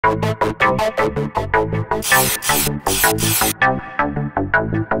Hello,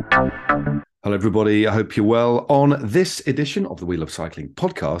 everybody. I hope you're well. On this edition of the Wheel of Cycling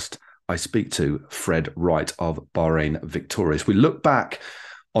podcast, I speak to Fred Wright of Bahrain Victorious. We look back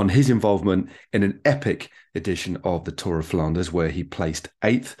on his involvement in an epic edition of the Tour of Flanders, where he placed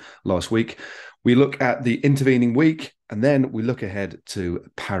 8th last week. We look at the intervening week, and then we look ahead to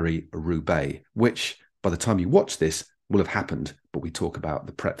Paris-Roubaix, which by the time you watch this will have happened. But we talk about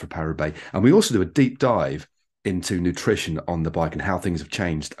the prep for Paris-Roubaix. And we also do a deep dive into nutrition on the bike and how things have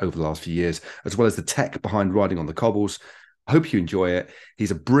changed over the last few years, as well as the tech behind riding on the cobbles. I hope you enjoy it.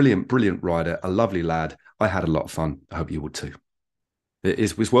 He's a brilliant, brilliant rider, a lovely lad. I had a lot of fun. I hope you would too.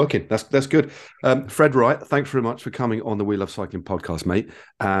 It's working. That's good. Fred Wright, thanks very much for coming on the We Love Cycling podcast, mate.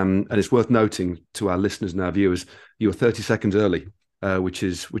 And it's worth noting to our listeners and our viewers, you were 30 seconds early, which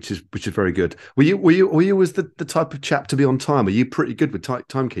is very good. Were you was the type of chap to be on time? Are you pretty good with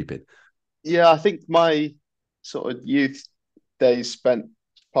timekeeping? Yeah, I think my sort of youth days spent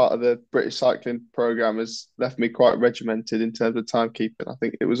part of the British cycling program has left me quite regimented in terms of timekeeping. I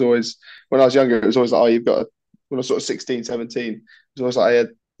think it was always, when I was younger, it was always like, oh, you've got when I was sort of 16, 17, it was always like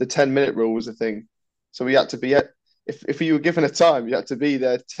the 10-minute rule was a thing. So we had to be if you were given a time, you had to be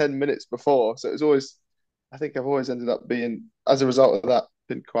there 10 minutes before. So it was always, I think I've always ended up being, as a result of that,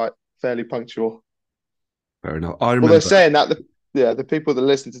 been quite fairly punctual. Fair enough. I remember. Although saying that, the people that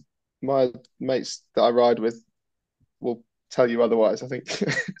listen to my mates that I ride with will tell you otherwise, I think.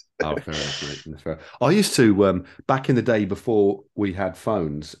 Oh, fair enough, mate. That's fair. I used to, back in the day before we had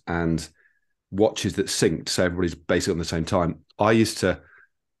phones and watches that synced, so everybody's basically on the same time, I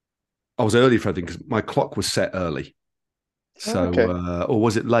was early for everything because my clock was set early. So, okay. Or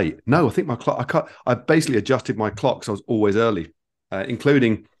was it late? No, I think my clock, I basically adjusted my clock so I was always early,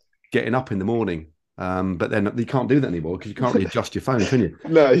 including getting up in the morning. But then you can't do that anymore because you can't really adjust your phone, can you?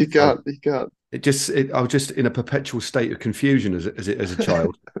 No, you can't. You can't. I was just in a perpetual state of confusion as a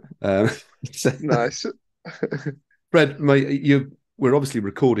child. So, Nice. Fred, mate, we're obviously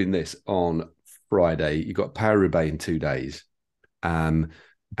recording this on Friday. You got Paris-Roubaix in 2 days, and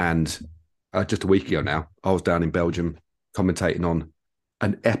just a week ago now, I was down in Belgium commentating on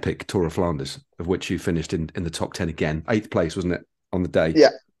an epic Tour of Flanders, of which you finished in the top 10 again, 8th place, wasn't it, on the day? Yeah,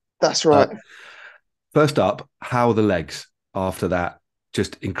 that's right. First up, how are the legs after that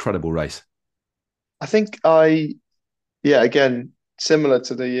just incredible race? I think again, similar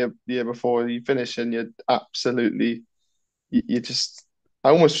to the year before, you finish and you're absolutely, I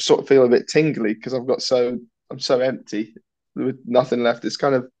almost sort of feel a bit tingly because I'm so empty with nothing left. It's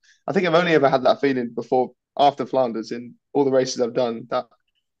kind of, I think I've only ever had that feeling after Flanders in all the races I've done, that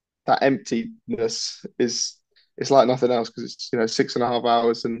emptiness it's like nothing else because it's, 6.5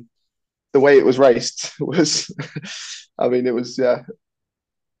 hours, and the way it was raced was, I mean, it was,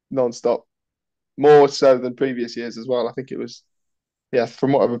 non-stop. More so than previous years as well. I think it was,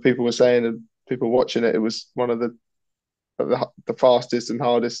 from what other people were saying and people watching it, it was one of the fastest and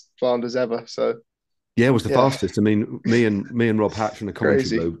hardest Flanders ever. So yeah, it was the yeah, fastest. I mean, me and Rob Hatch in the commentary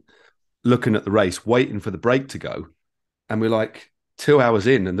crazy. booth looking at the race, waiting for the break to go, and we're like 2 hours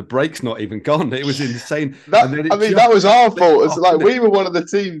in, and the break's not even gone. It was insane. And then That was our fault. It's off, like we were one of the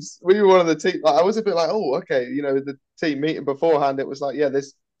teams. We were one of the team. Like, I was a bit like, oh, okay, the team meeting beforehand. It was like, yeah,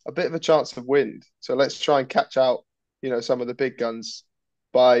 there's a bit of a chance of wind, so let's try and catch out, some of the big guns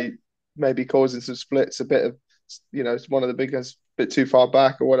by maybe causing some splits. A bit of, one of the big guns a bit too far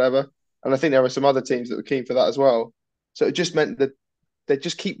back or whatever. And I think there were some other teams that were keen for that as well. So it just meant that they'd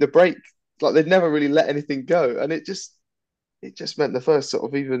just keep the break. Like they'd never really let anything go. And it just meant the first sort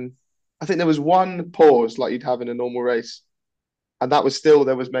of I think there was one pause like you'd have in a normal race. And that was still,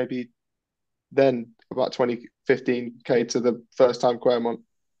 there was maybe then about 20, 15K to the first time Claremont.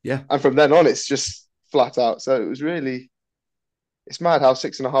 yeah, And from then on, it's just flat out. So it was really, it's mad how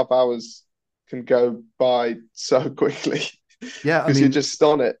 6.5 hours can go by so quickly yeah. I because you're mean, just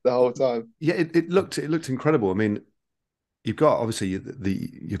on it the whole time. yeah, it looked incredible. I mean, you've got obviously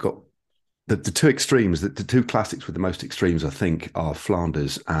you've got the two extremes, the two classics with the most extremes, I think, are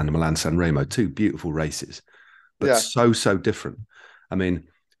Flanders and Milan San Remo, two beautiful races, but Yeah. so different. I mean,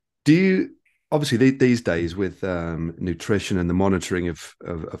 do you obviously these days with nutrition and the monitoring of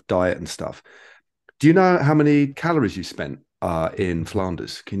diet and stuff? Do you know how many calories you spent in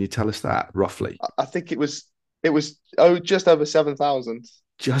Flanders? Can you tell us that roughly? I think it was just over 7,000.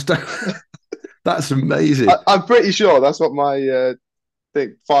 Just that's amazing. I'm pretty sure that's what my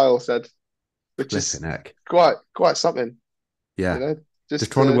file said, which Flipping is heck. quite something, you Yeah. know. Just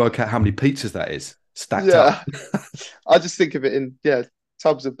Just trying to work out how many pizzas that is stacked up. yeah, I just think of it in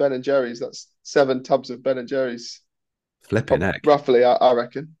tubs of Ben and Jerry's. That's 7 tubs of Ben and Jerry's. Flipping heck. roughly. I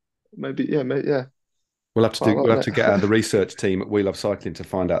reckon maybe yeah, We'll have to quite a do. lot, We'll have isn't to get out of the it? research team at We Love Cycling to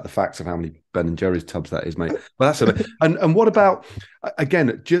find out the facts of how many Ben and Jerry's tubs that is, mate. But that's a bit. And what about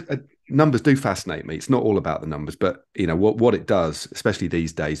again? Just, numbers do fascinate me. It's not all about the numbers, but you know what it does, especially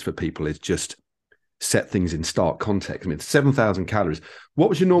these days for people, is just set things in stark context. I mean, 7,000 calories. What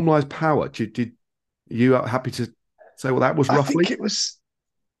was your normalized power? Did you happy to say what that was I roughly? think it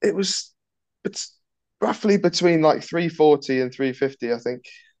was it's roughly between like 340 and 350. I think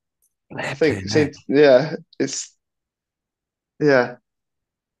Flipping it heck. seems yeah, it's yeah,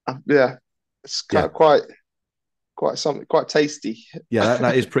 yeah, it's Yeah, quite something quite tasty. yeah,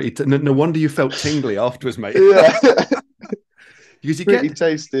 that is pretty. No wonder you felt tingly afterwards, mate. Yeah, Because you pretty get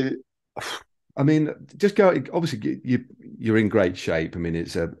tasty. I mean, just go. Obviously, you're in great shape. I mean,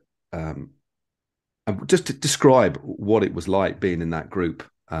 it's a just to describe what it was like being in that group.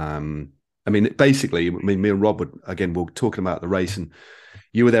 I mean, basically, I mean, me and Rob would again. We're talking about the race, and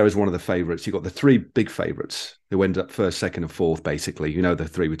you were there as one of the favourites. You got the three big favourites who ended up first, second, and fourth. Basically, you know the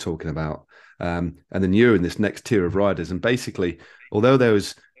three we're talking about. And then you're in this next tier of riders, and basically, although there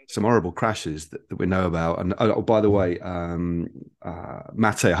was some horrible crashes that we know about. And oh, by the way,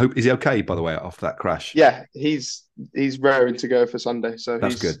 Mate, I hope is he okay? By the way, after that crash, Yeah, he's raring to go for Sunday, so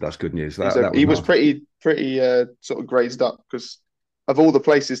that's good. That's good news. he's That was he was nasty. pretty sort of grazed up because of all the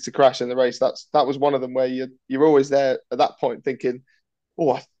places to crash in the race. That was one of them where you're always there at that point thinking,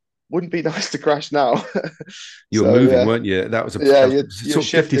 oh, wouldn't be nice to crash now. You were So moving, yeah, weren't you? yeah, That was you're sort of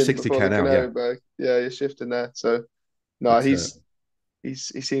 50, shifting 60 before k the now. Yeah, Canary Berg. Yeah, you're shifting there. So no, it's he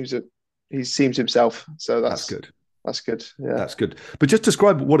seems he seems himself. So that's good. that's good. Yeah. That's good. But just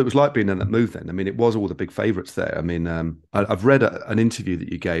describe what it was like being in that move then. I mean, it was all the big favourites there. I mean, I've read an interview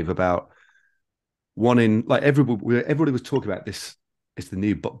that you gave about wanting, like everybody was talking about this. It's the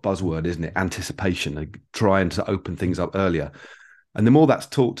new buzzword, isn't it? Anticipation, like trying to open things up earlier. And the more that's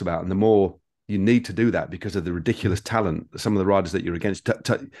talked about and the more you need to do that because of the ridiculous talent, some of the riders that you're against,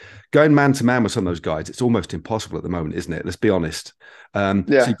 going man to man with some of those guys, it's almost impossible at the moment, isn't it? Let's be honest. So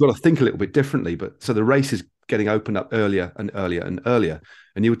Yeah. you've got to think a little bit differently. But so the race is getting opened up earlier and earlier and earlier.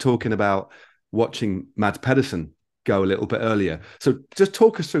 And you were talking about watching Mads Pedersen go a little bit earlier. So just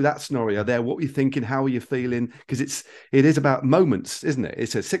talk us through that scenario there. What were you thinking? How are you feeling? Because it is about moments, isn't it?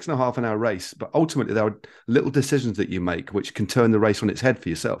 It's a 6.5 hour race, but ultimately there are little decisions that you make which can turn the race on its head for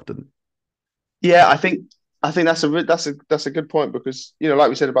yourself, doesn't it? Yeah, I think that's a good point because like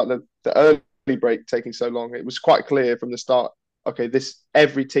we said about the early break taking so long, it was quite clear from the start. Okay, this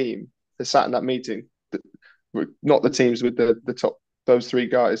every team that sat in that meeting, not the teams with the top those three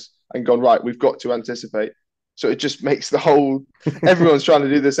guys, and gone right. We've got to anticipate. So it just makes the whole everyone's trying to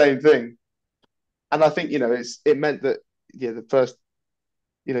do the same thing, and I think it meant that the first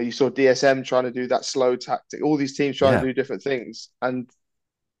you saw DSM trying to do that slow tactic, all these teams trying Yeah, to do different things, and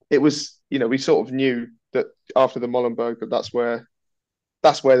it was, we sort of knew that after the Molenberg that's where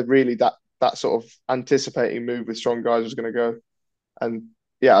really that sort of anticipating move with strong guys was going to go. And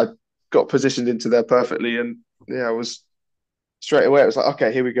yeah, I got positioned into there perfectly. And yeah, I was straight away, it was like,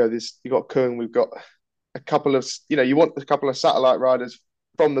 okay, here we go. You got Kung, we've got a couple of, you want a couple of satellite riders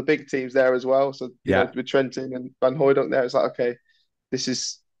from the big teams there as well. So, yeah, with Trentin and Van Hooydonk there, it's like, okay, this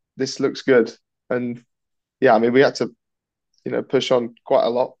looks good. And yeah, I mean, we had to, push on quite a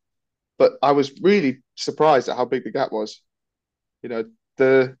lot. But I was really surprised at how big the gap was. You know,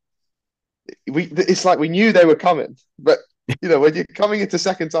 it's like we knew they were coming, but when you're coming into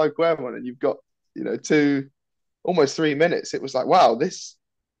second time Quermont and you've got almost 3 minutes, it was like, wow, this,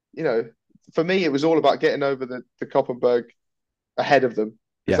 you know, for me it was all about getting over the Koppenberg ahead of them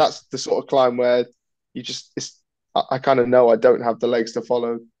because yeah, that's the sort of climb where I kind of know I don't have the legs to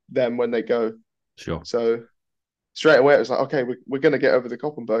follow them when they go. sure. So straight away it was like, okay, we're going to get over the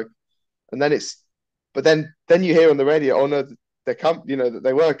Koppenberg. And but then you hear on the radio, oh no, they're that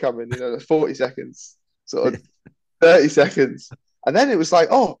they were coming, the 40 seconds, sort of 30 seconds. And then it was like,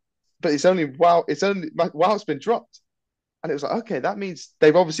 oh, but it's only Wout's been dropped. And it was like, okay, that means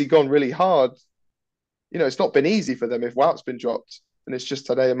they've obviously gone really hard. It's not been easy for them if Wout's been dropped and it's just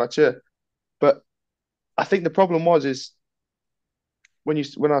Tadej and Mathieu. But I think the problem is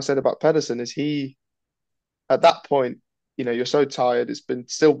when I said about Pedersen, is he at that point, you're so tired. It's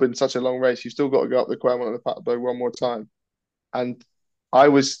still been such a long race. You've still got to go up the Quermont and the Paterberg one more time. And I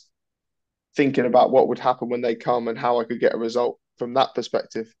was thinking about what would happen when they come and how I could get a result from that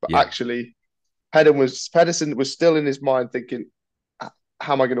perspective. But Yeah, actually, Pedersen was still in his mind thinking,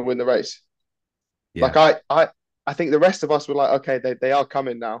 how am I going to win the race? yeah, Like I think the rest of us were like, okay, they are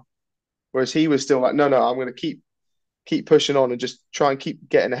coming now. Whereas he was still like, no, I'm going to keep pushing on and just try and keep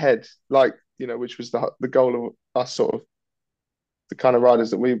getting ahead. Like, which was the goal of us sort of the kind of riders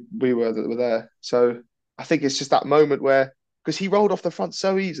that we were that were there. So I think it's just that moment where because he rolled off the front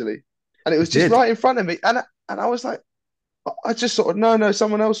so easily, and it He was just did. right in front of me, and I was like, I just sort of no,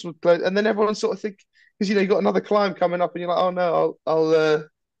 someone else would play, and then everyone sort of think because you got another climb coming up, and you're like, oh no, I'll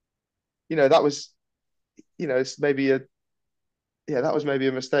that was it's maybe a that was maybe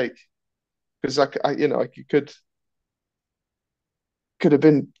a mistake because I could have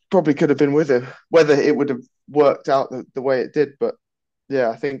been probably could have been with him whether it would have worked out the way it did, but yeah,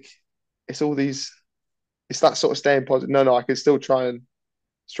 I think it's all these it's that sort of staying positive. No, I can still try and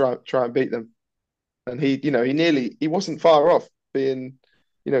beat them. And he wasn't far off being,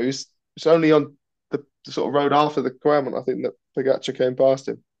 he was only on the sort of road after the Claremont, I think that Pogacar came past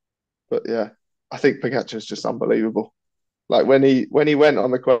him. But yeah, I think Pogacar is just unbelievable. Like when he went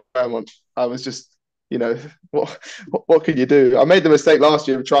on the Claremont, I was just, you know, what what could you do? I made the mistake last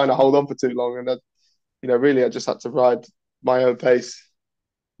year of trying to hold on for too long, and really I just had to ride my own pace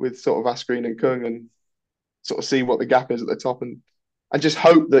with sort of Asgreen and Kung and sort of see what the gap is at the top and just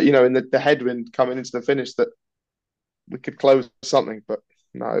hope that in the headwind coming into the finish that we could close something, but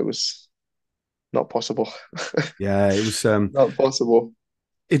no, it was not possible. Yeah, it was. Not possible.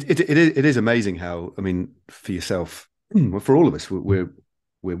 It is amazing how, I mean, for yourself, for all of us, we're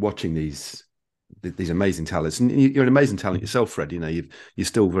watching these amazing talents, and you're an amazing talent yourself, Fred. You're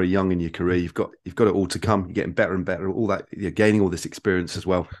still very young in your career. You've got it all to come. You're getting better and better. All that, you're gaining all this experience as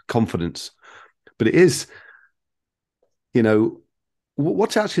well, confidence. But it is,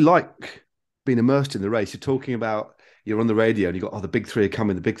 what's it actually like being immersed in the race? You're talking about you're on the radio and you got the big three are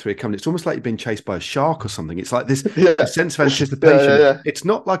coming, the big three are coming. It's almost like you've been chased by a shark or something. It's like this Yeah, sense of yeah, yeah, anticipation. yeah, It's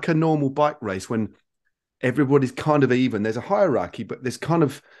not like a normal bike race when everybody's kind of even. There's a hierarchy, but there's kind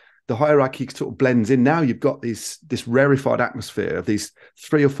of the hierarchy sort of blends in. Now you've got this rarefied atmosphere of these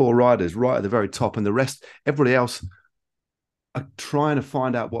 3 or 4 riders right at the very top, and the rest, everybody else, are trying to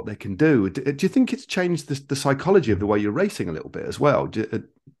find out what they can do. Do you think it's changed the psychology of the way you're racing a little bit as well?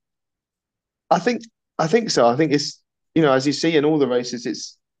 I think I think so. I think it's as you see in all the races,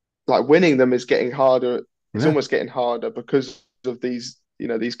 it's like winning them is getting harder. It's Yeah, almost getting harder because of these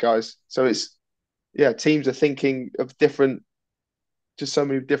guys. So it's teams are thinking of just so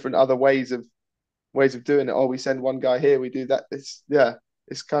many different other ways of doing it. Oh, we send one guy here, we do that. It's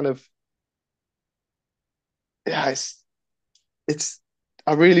kind of yeah, it's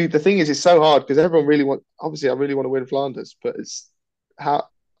the thing is it's so hard because everyone obviously I really want to win Flanders, but how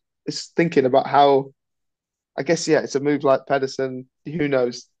it's thinking about how I guess it's a move like Pedersen. Who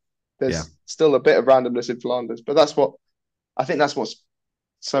knows? yeah, There's still a bit of randomness in Flanders, but I think that's what's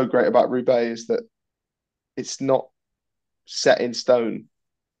so great about Roubaix is that it's not set in stone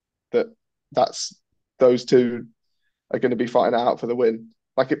that that's those two are going to be fighting it out for the win.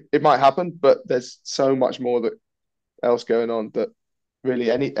 Like it might happen, but there's so much more else going on that really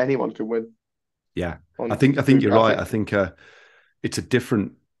anyone can win yeah. I on think you're Roubaix. I right. think I think it's a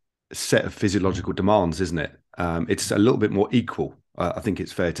different set of physiological demands, isn't it? It's a little bit more equal. I think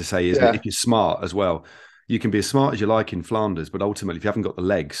it's fair to say, isn't it? yeah, If you're smart as well, you can be as smart as you like in Flanders, but ultimately, if you haven't got the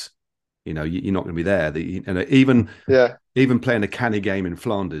legs, you're not going to be there. yeah, Even playing a canny game in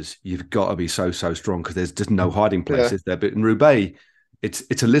Flanders, you've got to be so strong because there's just no hiding yeah, places there. But in Roubaix,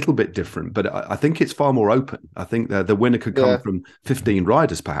 it's a little bit different, but I think it's far more open. I think the winner could come yeah, from 15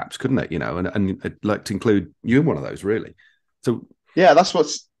 riders, perhaps, couldn't it? And I'd like to include you in one of those, really. So yeah. That's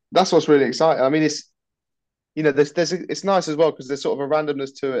what's really exciting. I mean, it's nice as well because there's sort of a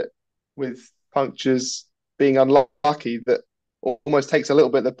randomness to it with punctures being unlucky that almost takes a little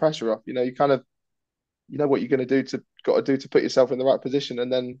bit of the pressure off. You kind of what you're going to got to do to put yourself in the right position,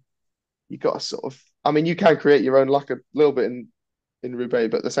 and then you got to sort of. I mean, you can create your own luck a little bit in Roubaix,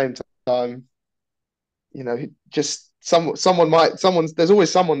 but at the same time, just there's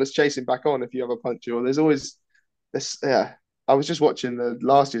always someone that's chasing back on if you have a puncture, or there's always this. Yeah, I was just watching the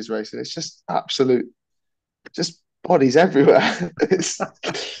last year's race, and it's just absolute, just bodies everywhere.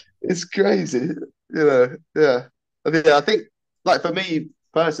 It's crazy, Yeah, I think like for me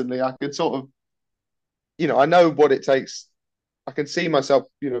personally, I could sort of, I know what it takes. I can see myself,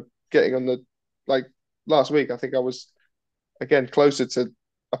 getting on the like last week. I think I was again closer to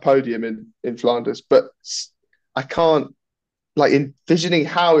a podium in Flanders, but I can't like envisioning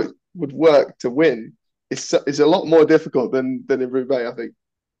how it would work to win. It's a lot more difficult than in Roubaix. I think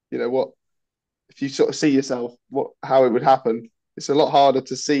what if you sort of see yourself how it would happen. It's a lot harder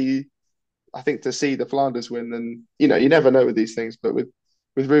to see. I think to see the Flanders win than you never know with these things, but with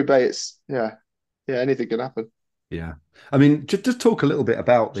Roubaix, it's anything can happen. yeah, I mean, just talk a little bit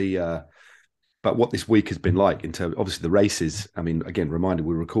about but what this week has been like in terms, obviously the races. I mean, again, reminder,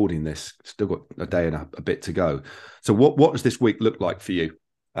 we're recording this, still got a day and a bit to go. So what does this week look like for you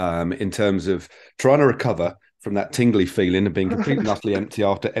in terms of trying to recover from that tingly feeling of being completely and utterly empty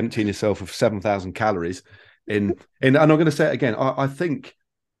after emptying yourself of 7,000 calories and I'm going to say it again, I think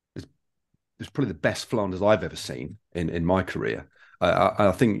it's probably the best Flanders I've ever seen in my career.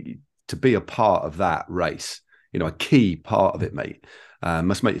 I think to be a part of that race, a key part of it, mate,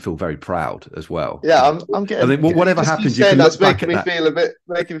 must make you feel very proud as well. Yeah, I'm I getting. think whatever Just you happens, you saying can that's look back at that.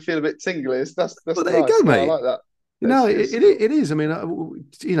 making me feel a bit tingly. That's Well, there you go, nice. No, I mate. like that. No, it is. I mean,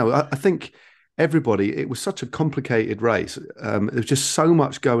 I think everybody. It was such a complicated race. There was just so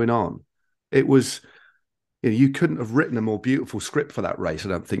much going on. It was. You couldn't have written a more beautiful script for that race. I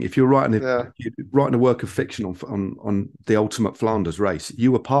don't think. If you're writing a work of fiction on the ultimate Flanders race,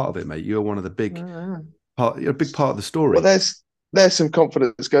 you were part of it, mate. You were one of the big part. You're a big part of the Well, story. there's some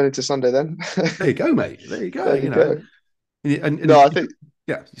confidence going into Sunday then. There you go, mate. There you go. There you go. And No, I think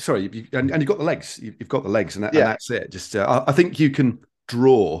yeah. Sorry, and you've got the legs. You've got the legs, and yeah, that's it. Just I think you can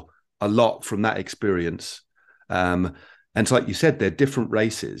draw a lot from that experience. And it's like you said, they're different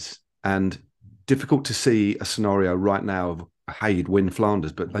races, and difficult to see a scenario right now of how you'd win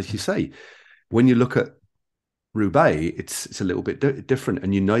Flanders. But as you say, when you look at Roubaix, it's a little bit different,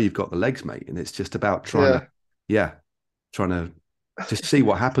 and you've got the legs, mate. And it's just about trying to just see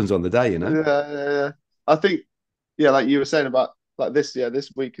what happens on the day. yeah. I think like you were saying about like this. Yeah,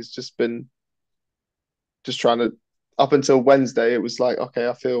 this week has just been just trying to. Up until Wednesday, it was like, okay,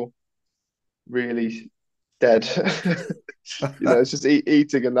 I feel really dead. It's just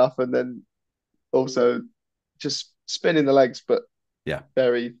eating enough, and then also just spinning the legs, but Yeah.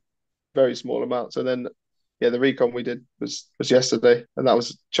 very, very small amounts. And then, the recon we did was yesterday, and that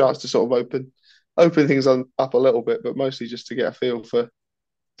was a chance to sort of open things up a little bit, but mostly just to get a feel for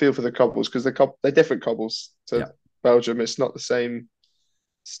the cobbles, because they're different cobbles to Belgium. It's not the same.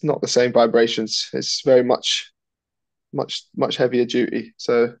 It's not the same vibrations. It's very much heavier duty.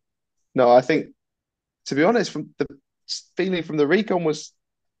 So no, I think, to be honest, from the feeling from the recon was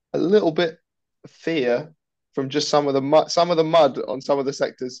a little bit of fear from just some of the mud on some of the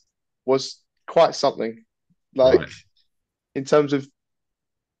sectors was quite something. Like, Right. in terms of,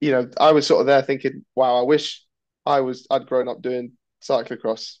 I was sort of there thinking, wow, I wish I'd grown up doing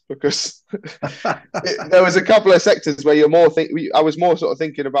cyclocross, because there was a couple of sectors where I was more sort of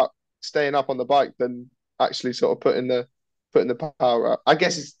thinking about staying up on the bike than actually sort of putting the power out. I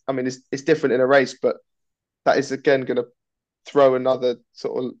guess it's different in a race, but that is again going to throw another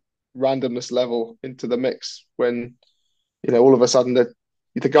sort of randomness level into the mix when all of a sudden the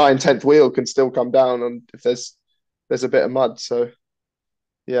guy in 10th wheel can still come down on if there's a bit of mud. So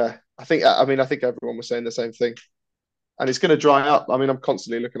yeah, I think everyone was saying the same thing, and it's going to dry up. I mean, I'm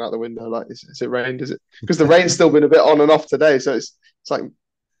constantly looking out the window like, is it rained? Is it, because the rain's still been a bit on and off today, so it's like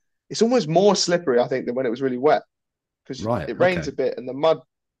it's almost more slippery, I think, than when it was really wet, because it rains a bit and the mud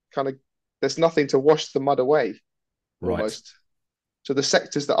kind of, there's nothing to wash the mud away almost. So the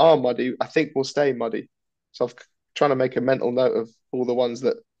sectors that are muddy, I think, will stay muddy. So I'm trying to make a mental note of all the ones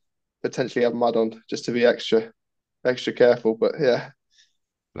that potentially have mud on, just to be extra careful. But yeah,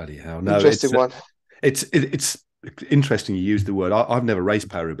 Bloody hell! No, interesting one. It's interesting. You use the word. I've never raced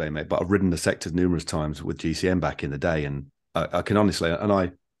Paris-Roubaix, mate, but I've ridden the sectors numerous times with GCM back in the day, and I can honestly,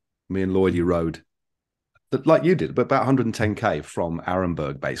 me and Lloydie rode like you did, but about 110k from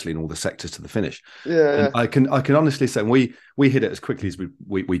Arenberg, basically, in all the sectors to the finish. Yeah. I can honestly say we hit it as quickly as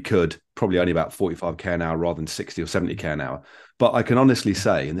we could, probably only about 45k an hour rather than 60 or 70k an hour. But I can honestly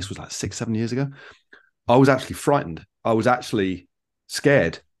say, and this was like 6-7 years ago, I was actually frightened. I was actually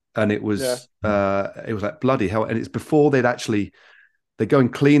scared, and it was like bloody hell. And it's before they go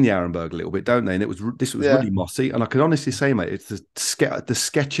and clean the Arenberg a little bit, don't they? And this was really mossy. And I can honestly say, mate, it's the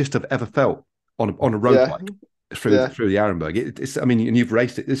sketchiest I've ever felt on a road bike through the Arenberg. It's I mean, and you've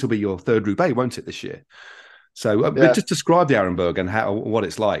raced it. This will be your third Roubaix, won't it, this year? So just describe the Arenberg and what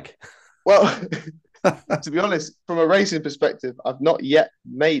it's like. Well, to be honest, from a racing perspective, I've not yet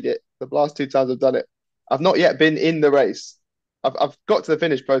made it. The last 2 times I've done it, I've not yet been in the race. I've got to the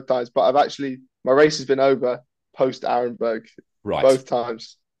finish both times, but my race has been over post Arenberg both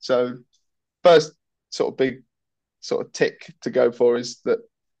times. So first sort of big sort of tick to go for is that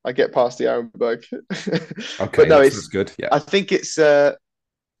I get past the Arenberg. Okay, but no, that's good. Yeah, I think it's the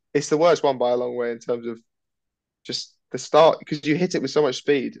worst one by a long way in terms of just the start, because you hit it with so much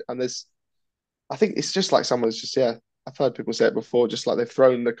speed, and I think it's just like someone's just I've heard people say it before, just like they've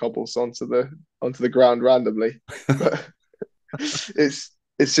thrown the cobbles onto the ground randomly. But it's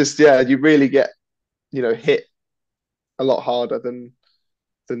just you really get hit a lot harder than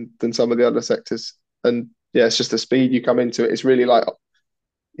than some of the other sectors. And yeah, it's just the speed you come into it. It's really like,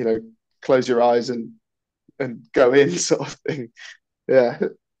 close your eyes and go in sort of thing. Yeah,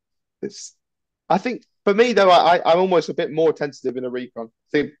 it's. I think for me though, I'm almost a bit more tentative in a recon. I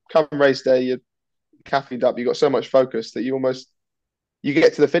think come race day, you're caffeined up. You got so much focus that you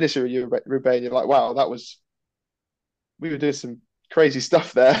get to the finish of your Roubaix and you're like, wow, we were doing some crazy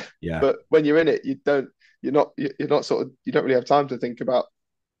stuff there. Yeah. But when you're in it, you're not sort of, you don't really have time to think about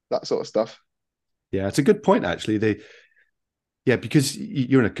that sort of stuff. Yeah, it's a good point actually. Yeah, because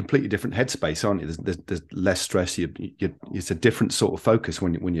you're in a completely different headspace, aren't you? There's less stress. It's a different sort of focus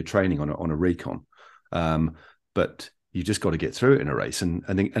when you're training on a recon, but you just got to get through it in a race. And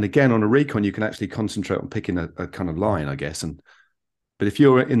again, on a recon, you can actually concentrate on picking a kind of line, I guess. But if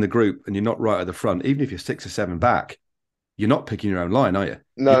you're in the group and you're not right at the front, even if you're 6 or 7 back, you're not picking your own line, are you?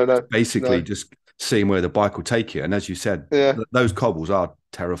 No, You're basically no. just seeing where the bike will take you. And as you said, Yeah. those cobbles are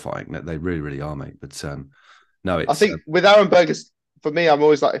terrifying. They really, really are, mate. But no, I it's think with Arenberg, for me, I'm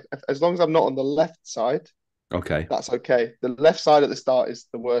always like, as long as I'm not on the left side, okay. that's okay. The left side at the start is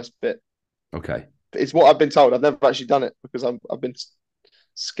the worst bit. Okay. It's what I've been told. I've never actually done it because I've been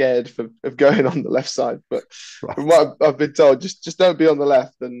scared of going on the left side. But Right. from what I've been told, just don't be on the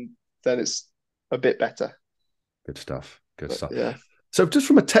left, and then it's a bit better. Good stuff. Good But, stuff. yeah. So, just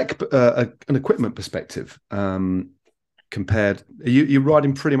from a tech, an equipment perspective, compared, you're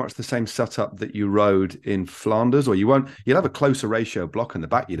riding pretty much the same setup that you rode in Flanders, or you'll have a closer ratio block in the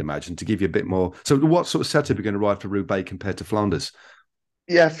back, you'd imagine, to give you a bit more. So, what sort of setup are you going to ride for Roubaix compared to Flanders?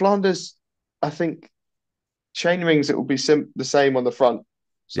 Yeah, Flanders, I think chain rings, it will be the same on the front.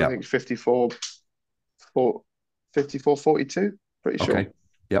 So I think 54, 42, pretty sure. Okay.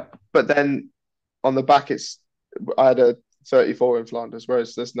 Yep. But then on the back, I had a 34 in Flanders,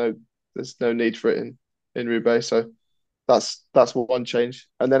 whereas there's no need for it in Roubaix. So that's one change.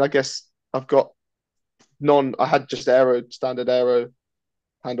 And then I guess I've got I had just standard aero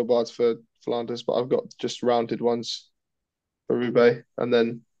handlebars for Flanders, but I've got just rounded ones for Roubaix, and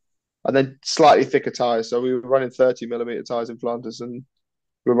then slightly thicker tires. So we were running 30mm tires in Flanders, and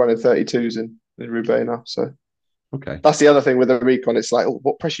we were running 32s in Roubaix now. So Okay. that's the other thing with the recon. It's like, oh,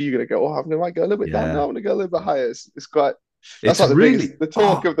 what pressure are you going to go? Oh, I might go a little bit down. Yeah. No, I'm going to go a little bit higher. It's quite. It's That's like really the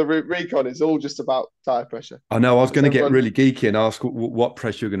talk of the recon is all just about tire pressure. I know. I was going to get Everyone. really geeky and ask what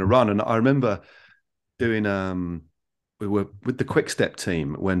pressure you're going to run, and I remember doing we were with the Quick Step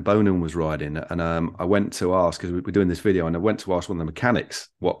team when Bonin was riding, and I went to ask, because we were doing this video, and I went to ask one of the mechanics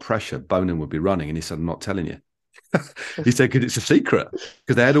what pressure Bonin would be running, and he said, "I'm not telling you." He said, because it's a secret,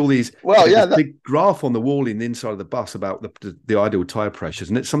 because they had all these big graph on the wall in the inside of the bus about the ideal tire pressures,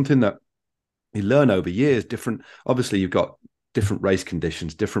 and it's something that you learn over years. Obviously you've got different race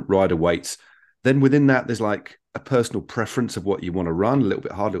conditions, different rider weights. Then within that, there's like a personal preference of what you want to run, a little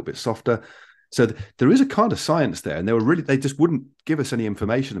bit harder, a little bit softer. So there is a kind of science there, and they just wouldn't give us any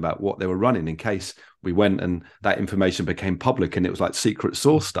information about what they were running in case we went and that information became public and it was like secret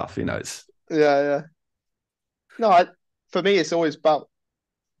source stuff. It's yeah. No, for me, it's always about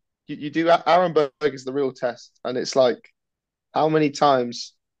you do. Arenberg is the real test, and it's like, how many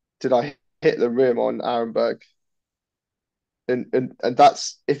times did I hit the rim on Arenberg? And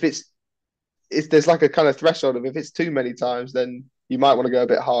that's if there's like a kind of threshold of, if it's too many times, then you might want to go a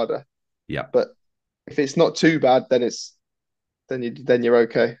bit harder. Yeah. But if it's not too bad, then you're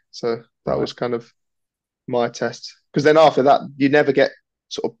okay. So that was kind of my test. Because then after that, you never get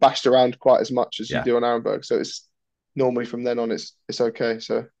sort of bashed around quite as much as you do on Arenberg. So it's normally from then on, it's okay.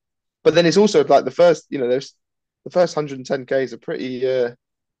 So, but then it's also like the first 110Ks are pretty.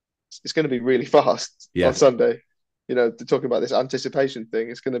 It's going to be really fast on Sunday. They're talking about this anticipation thing.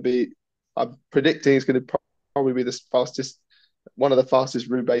 It's going to be. I'm predicting it's going to probably be one of the fastest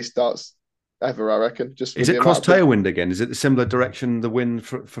Roubaix starts ever, I reckon. Just is it cross tailwind again? Is it the similar direction the wind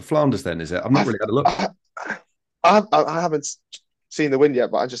for Flanders? Then is it? I've not really had a look. I haven't seen the wind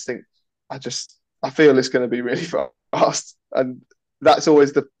yet, but I just think I feel it's going to be really fast, and that's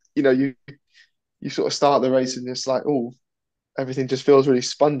always you sort of start the race and it's like, oh, everything just feels really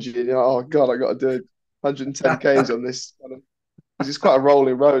spongy, and you're like, oh god, I got to do 110Ks on this, because it's quite a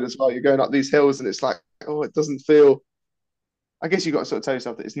rolling road as well. You're going up these hills, and it's like, oh, it doesn't feel. I guess you've got to sort of tell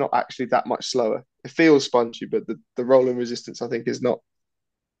yourself that it's not actually that much slower. It feels spongy, but the rolling resistance, I think, is not.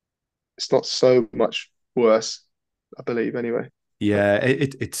 It's not so much worse, I believe, anyway. Yeah,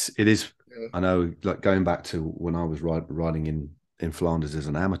 it is. Yeah. I know, like going back to when I was riding in Flanders as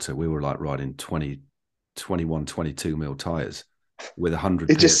an amateur, we were like riding 21, 22 mil tires with 100.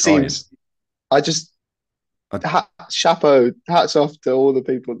 It just seems. Chapeau, hats off to all the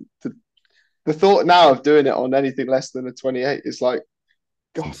people. The thought now of doing it on anything less than a 28 is like,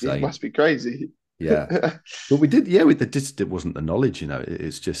 It's God, it insane. must be crazy. Yeah. But we did, yeah, it just it wasn't the knowledge,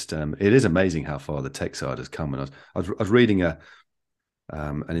 It's just it is amazing how far the tech side has come. And I was reading an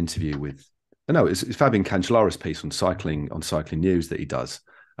interview with no, it's Fabian Cancellara's piece on cycling news that he does,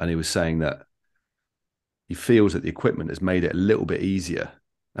 and he was saying that he feels that the equipment has made it a little bit easier.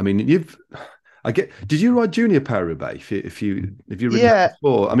 I mean, did you ride Junior Paris-Roubaix if you ridden that Yeah,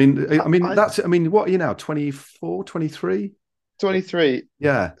 before? I mean I that's I mean what are you now 24, 23? 23.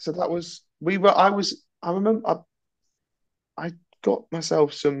 Yeah, So that was we were. I remember. I got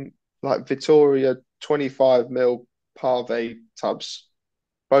myself some like Vittoria 25 mil Pave tubs.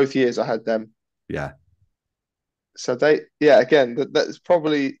 Both years I had them. yeah, So yeah, again, that's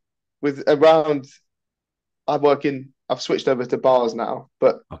probably with around. I've switched over to bars now,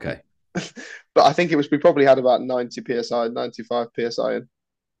 but okay. but I think we probably had about 90 psi, 95 psi in,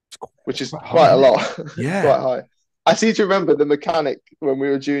 which is Quite high, quite a isn't it? lot. It's Yeah. quite high. I seem to remember the mechanic when we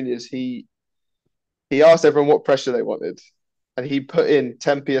were juniors. He asked everyone what pressure they wanted, and he put in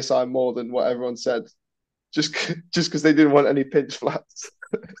 10 psi more than what everyone said, just just because they didn't want any pinch flats.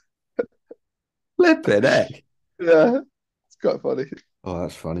 Flipping heck. Yeah, it's quite funny. Oh,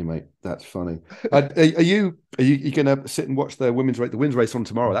 that's funny, mate. That's funny. Are you going to sit and watch the women's race? The women's race on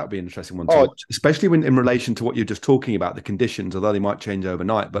tomorrow. That would be an interesting one to Oh watch, especially when in relation to what you're just talking about, the conditions. Although they might change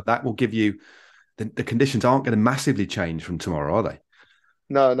overnight, but that will give you the conditions aren't going to massively change from tomorrow, are they?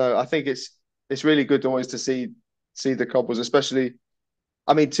 no, no, I think it's really good always to see the couples, especially.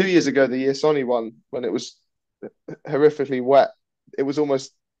 I mean, 2 years ago, the year Sonny won when it was horrifically wet. It was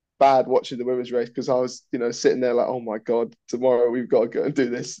almost bad watching the women's race because I was, sitting there like, oh my God, tomorrow we've got to go and do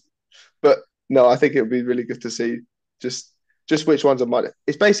this. But no, I think it would be really good to see just just which ones are mud.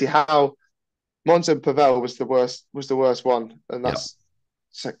 It's basically how Monza and Pavel was the worst one, and Yeah. that's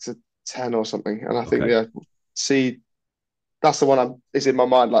sector 10 or something. And I think Okay. yeah, see that's the one is in my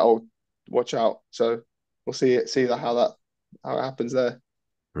mind like, oh, watch out. So we'll see how it happens there.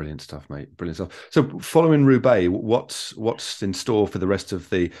 Brilliant stuff, mate. Brilliant stuff. So, following Roubaix, what's in store for the rest of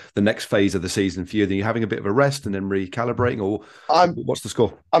the next phase of the season for you? Are you having a bit of a rest and then recalibrating, or I'm what's the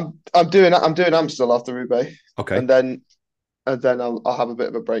score? I'm doing Amstel after Roubaix, Okay. and then I'll have a bit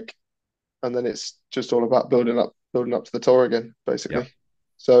of a break, and then it's just all about building up to the tour again, Yeah. basically.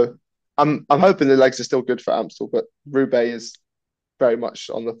 So I'm hoping the legs are still good for Amstel, but Roubaix is very much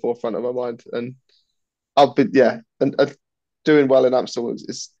on the forefront of my mind, and I'll be yeah, and doing well in Amstel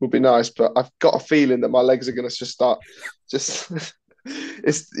will be nice, but I've got a feeling that my legs are going to just start just.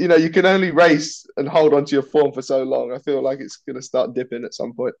 It's you can only race and hold on to your form for so long. I feel like it's going to start dipping at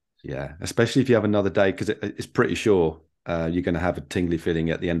some point. Yeah, especially if you have another day, because it's pretty sure you're going to have a tingly feeling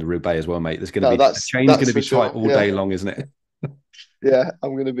at the end of Roubaix as well, mate. There's going to No, be a chain's going that's to for be tight sure. all Yeah, day long, isn't it? yeah.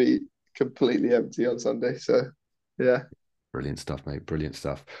 I'm going to be completely empty on Sunday. So, yeah. Brilliant stuff, mate. Brilliant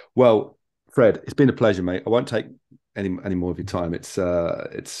stuff. Well, Fred, it's been a pleasure, mate. I won't take any more of your time. It's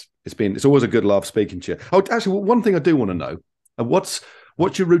always a good laugh speaking to you. Oh, actually, one thing I do want to know: what's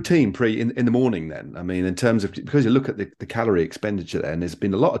your routine in the morning? Then, I mean, in terms of because you look at the calorie expenditure there, and there's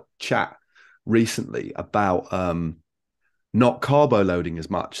been a lot of chat recently about not carbo loading as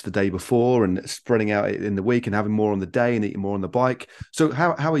much the day before and spreading out in the week and having more on the day and eating more on the bike. So,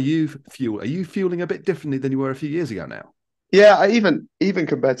 how are you fuel? Are you fueling a bit differently than you were a few years ago now? Yeah, even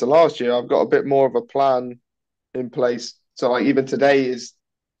compared to last year, I've got a bit more of a plan in place. So like even today is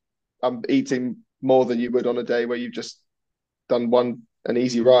I'm eating more than you would on a day where you've just done an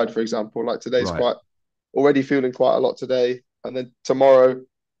easy ride, for example. Like today's Right. quite already feeling quite a lot today, and then tomorrow,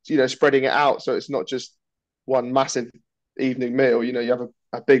 spreading it out so it's not just one massive evening meal. You have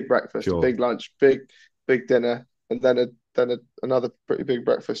a big breakfast, a Sure. big lunch, big dinner, and another pretty big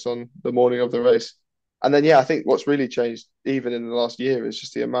breakfast on the morning of the race. And then yeah, I think what's really changed even in the last year is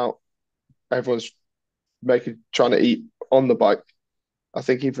just the amount everyone's trying to eat on the bike. I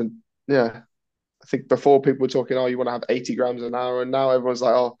think even yeah, I think before people were talking, oh, you want to have 80 grams an hour, and now everyone's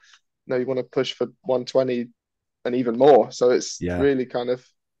like, oh, no, you want to push for 120 and even more. So it's Yeah. really kind of,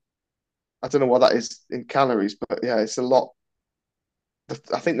 I don't know what that is in calories, but yeah, it's a lot.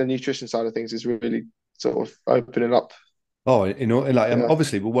 I think the nutrition side of things is really sort of opening up. Oh, like Yeah,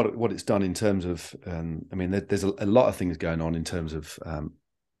 obviously, but what it's done in terms of, I mean, there's a lot of things going on in terms of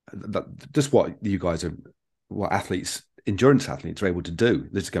just what you guys are, what athletes, endurance athletes are able to do.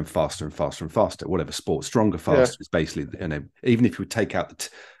 They're just going faster and faster and faster. Whatever sport, stronger, yeah, faster is basically, even if you take out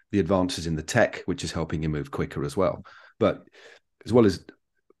the advances in the tech, which is helping you move quicker as well. But as well as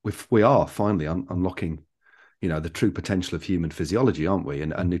we are finally unlocking the true potential of human physiology, aren't we?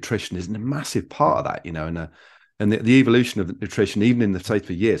 And nutrition is a massive part of that, and the evolution of nutrition, even in the state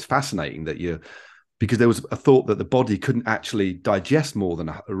for years, fascinating that because there was a thought that the body couldn't actually digest more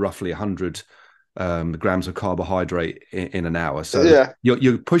than roughly 100 grams of carbohydrate in an hour. So Yeah,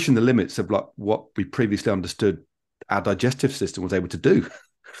 you're pushing the limits of like what we previously understood our digestive system was able to do.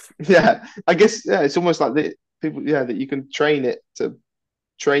 yeah. I guess yeah, it's almost like the people, yeah, that you can train it to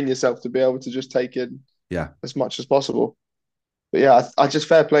train yourself to be able to just take in Yeah. as much as possible. But yeah, I just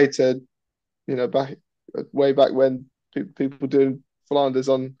fair play to back way back when people doing Flanders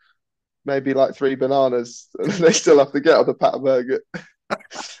on maybe like 3 bananas, and they still have to get on the Paterberg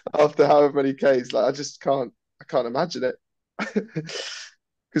after however many Ks. Like I can't imagine it.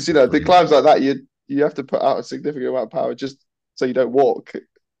 Because That's the brilliant. climbs like that, you have to put out a significant amount of power just so you don't walk.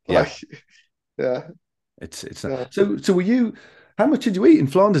 Yeah. Like, yeah, It's no, so were you, how much did you eat in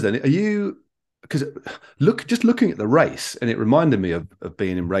Flanders then? Are you, because just looking at the race, and it reminded me of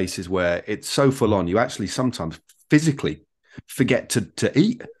being in races where it's so full on, you actually sometimes physically forget to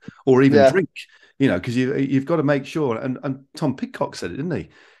eat or even yeah, drink, because you've got to make sure. And Tom Pidcock said it, didn't he?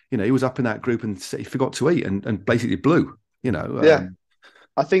 He was up in that group and he forgot to eat and basically blew. yeah.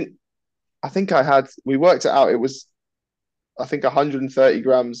 I think we worked it out. It was I think 130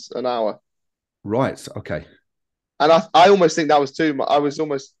 grams an hour, Right. Okay. and I almost think that was too much. I was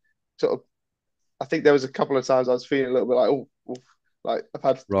almost sort of. I think there was a couple of times I was feeling a little bit like, oh, like I've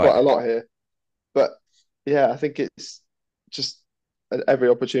had quite a Right. lot here. But yeah, I think it's just at every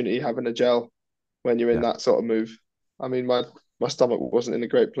opportunity having a gel when you're in Yeah. that sort of move. I mean, my stomach wasn't in a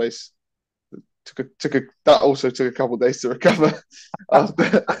great place. That also took a couple of days to recover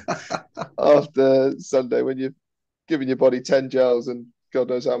after after Sunday when you're giving your body 10 gels and God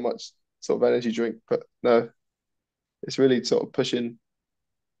knows how much sort of energy drink. But no, it's really sort of pushing.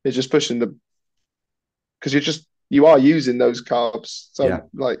 It's just pushing the because you are using those carbs. So Yeah.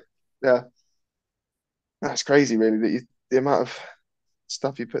 like, yeah, that's crazy, really. The amount of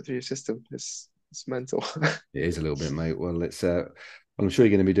stuff you put through your system is it's mental. It is a little bit, mate. Well, I'm sure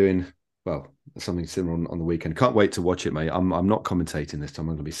you're going to be doing well something similar on the weekend. Can't wait to watch it, mate. I'm not commentating this time.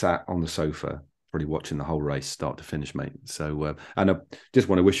 I'm going to be sat on the sofa, probably watching the whole race start to finish, mate. So, and I just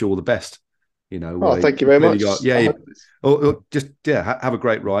want to wish you all the best. Oh, thank you You've very clearly much. got, yeah. I hope it's, Just have a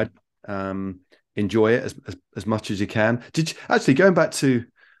great ride. Enjoy it as much as you can. Did you actually, going back to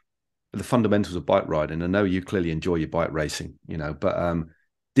the fundamentals of bike riding? I know you clearly enjoy your bike racing, but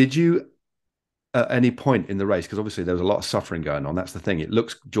did you at any point in the race, because obviously there was a lot of suffering going on. That's the thing. It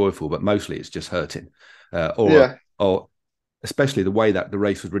looks joyful, but mostly it's just hurting. yeah, Or especially the way that the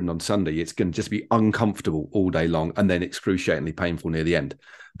race was ridden on Sunday, it's going to just be uncomfortable all day long and then excruciatingly painful near the end.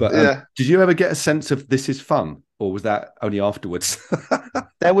 But yeah. did you ever get a sense of this is fun, or was that only afterwards?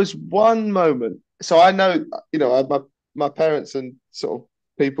 There was one moment. So I know, my parents and sort of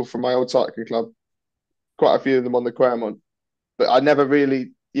people from my old cycling club, quite a few of them on the Claremont, but I never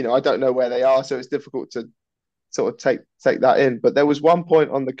really, I don't know where they are, so it's difficult to sort of take that in. But there was one point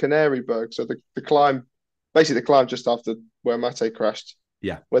on the Canaryberg, so the climb, basically the climb just after where Mate crashed,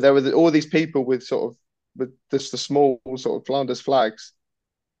 Yeah, where there were all these people with sort of with just the small sort of Flanders flags,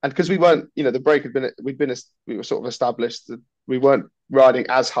 and because we weren't, the break had been we were sort of established that we weren't riding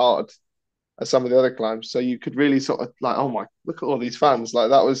as hard as some of the other climbs, so you could really sort of like, oh my, look at all these fans, like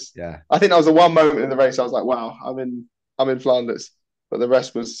that was. yeah. I think that was the one moment in the race I was like, wow, I'm in Flanders, but the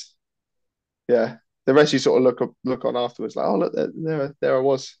rest was yeah. The rest you sort of look on afterwards, like, oh look, there I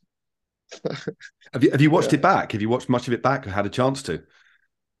was. Have you watched Yeah, it back? Have you watched much of it back? Or had a chance to?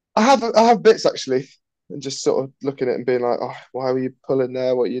 I have bits actually, and just sort of looking at it and being like, oh, why were you pulling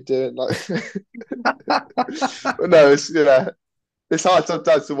there? What are you doing? Like, but no, it's hard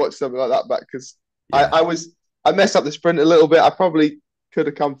sometimes to watch something like that back because Yeah, I messed up the sprint a little bit. I probably could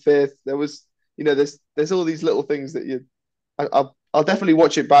have come fifth. There was, there's all these little things that I'll definitely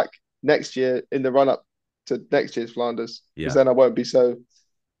watch it back next year in the run up to next year's Flanders because yeah. then I won't be so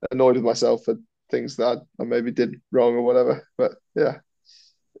annoyed with myself for things that I maybe did wrong or whatever. But yeah,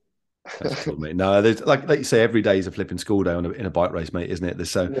 That's cool, mate. No, there's like you say, every day is a flipping school day in a bike race, mate, isn't it?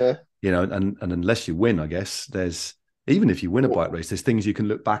 There's so yeah. and unless you win, I guess there's, even if you win a bike race, there's things you can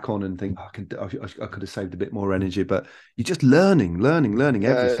look back on and think, oh, I could have saved a bit more energy. But you're just learning every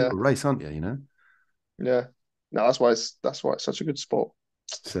Yeah, single race, aren't you? yeah. No, that's why it's such a good sport.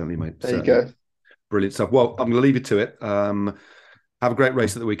 Certainly, mate. There you Certainly, go. brilliant stuff. Well, I'm going to leave you to it. Have a great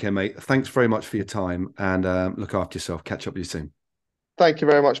race at the weekend, mate. Thanks very much for your time, and look after yourself. Catch up with you soon. Thank you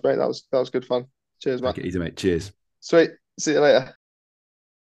very much, mate. That was good fun. Cheers, Take Matt. it easy, mate. Cheers. Sweet. See you later.